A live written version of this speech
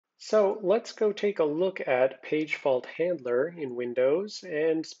So let's go take a look at Page Fault Handler in Windows,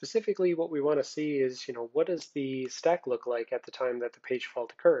 and specifically what we want to see is, what does the stack look like at the time that the page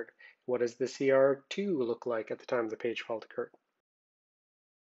fault occurred? What does the CR2 look like at the time the page fault occurred?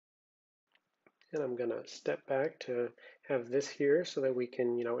 And I'm going to step back to have this here so that we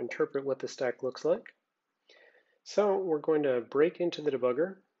can, interpret what the stack looks like. So we're going to break into the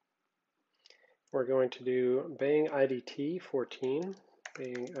debugger. We're going to do bang IDT 14,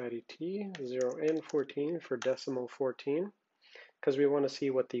 bang IDT 0N14 for decimal 14, because we want to see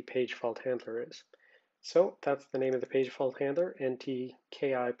what the page fault handler is. So that's the name of the page fault handler,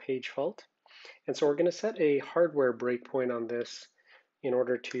 NTKI page fault. And so we're going to set a hardware breakpoint on this in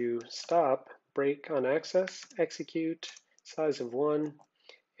order to stop, break on access, execute, size of 1,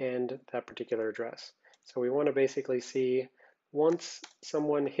 and that particular address. So we want to basically see once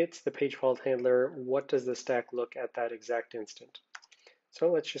someone hits the page fault handler, what does the stack look at that exact instant?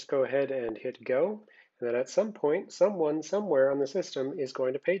 So let's just go ahead and hit go. And then at some point, someone somewhere on the system is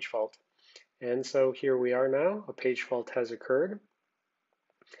going to page fault. And so here we are now, a page fault has occurred.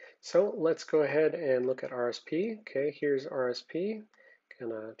 So let's go ahead and look at RSP. Okay, here's RSP.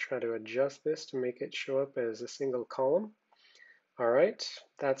 Gonna try to adjust this to make it show up as a single column. All right,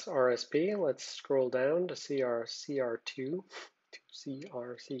 that's RSP. Let's scroll down to CR2,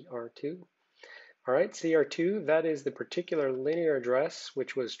 CR2. All right, CR2, that is the particular linear address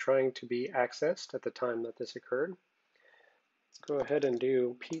which was trying to be accessed at the time that this occurred. Let's go ahead and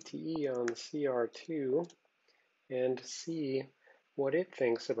do PTE on CR2 and see what it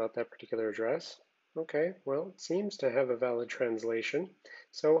thinks about that particular address. Okay, well, it seems to have a valid translation.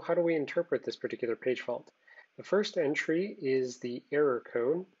 So how do we interpret this particular page fault? The first entry is the error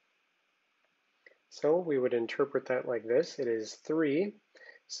code. So we would interpret that like this. It is 3.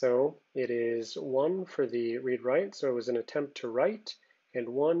 So it is 1 for the read-write, so it was an attempt to write, and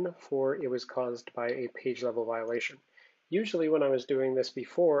 1 for it was caused by a page level violation. Usually when I was doing this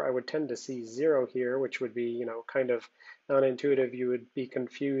before, I would tend to see 0 here, which would be, kind of non-intuitive. You would be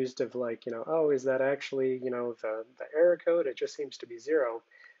confused of like, oh, is that actually, the error code? It just seems to be 0.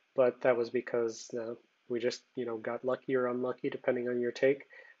 But that was because we just, got lucky or unlucky, depending on your take,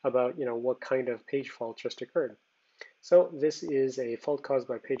 about, what kind of page fault just occurred. So this is a fault caused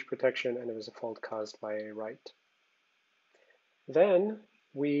by page protection, and it was a fault caused by a write. Then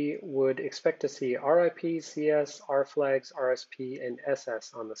we would expect to see RIP, CS, RFlags, RSP, and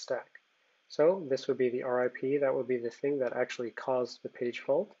SS on the stack. So this would be the RIP. That would be the thing that actually caused the page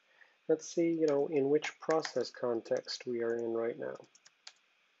fault. Let's see, in which process context we are in right now.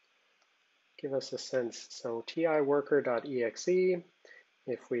 Give us a sense. So tiworker.exe.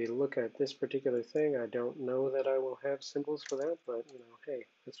 If we look at this particular thing, I don't know that I will have symbols for that, but hey,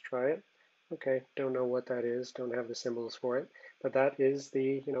 let's try it. Okay, don't know what that is, don't have the symbols for it, but that is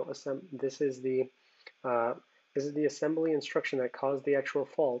the, this is the assembly instruction that caused the actual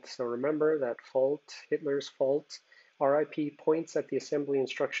fault. So remember that fault, Hitler's fault, RIP points at the assembly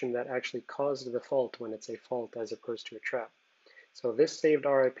instruction that actually caused the fault when it's a fault as opposed to a trap. So this saved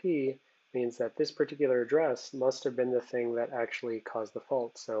RIP means that this particular address must have been the thing that actually caused the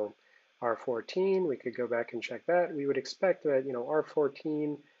fault. So R14, we could go back and check that. We would expect that,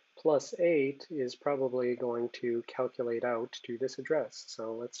 R14 plus 8 is probably going to calculate out to this address.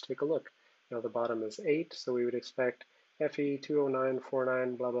 So let's take a look. The bottom is 8, so we would expect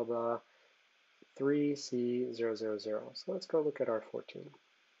FE20949 blah blah blah 3C000. So let's go look at R14.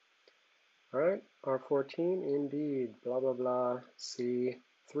 All right, R14 indeed, blah blah blah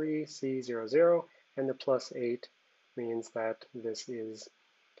C3C00, and the plus 8 means that this is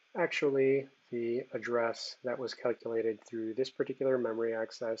actually the address that was calculated through this particular memory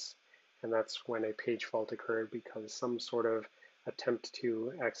access, and that's when a page fault occurred because some sort of attempt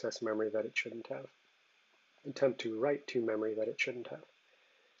to access memory that it shouldn't have, attempt to write to memory that it shouldn't have.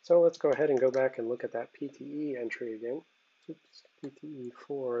 So let's go ahead and go back and look at that PTE entry again. Oops, PTE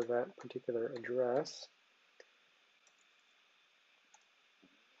for that particular address.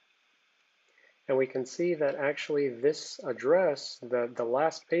 And we can see that actually this address, the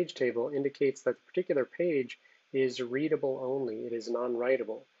last page table, indicates that the particular page is readable only. It is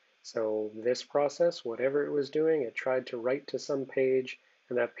non-writable. So this process, whatever it was doing, it tried to write to some page,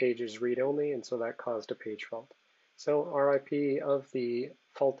 and that page is read-only, and so that caused a page fault. So RIP of the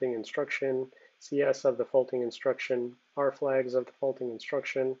faulting instruction, CS of the faulting instruction, RFlags of the faulting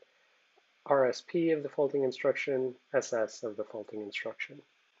instruction, RSP of the faulting instruction, SS of the faulting instruction.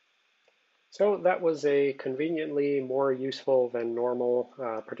 So that was a conveniently more useful than normal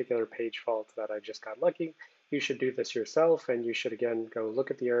particular page fault that I just got lucky. You should do this yourself, and you should again go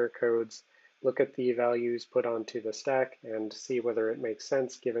look at the error codes, look at the values put onto the stack and see whether it makes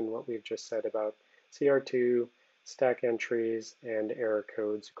sense given what we've just said about CR2, stack entries, and error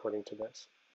codes according to this.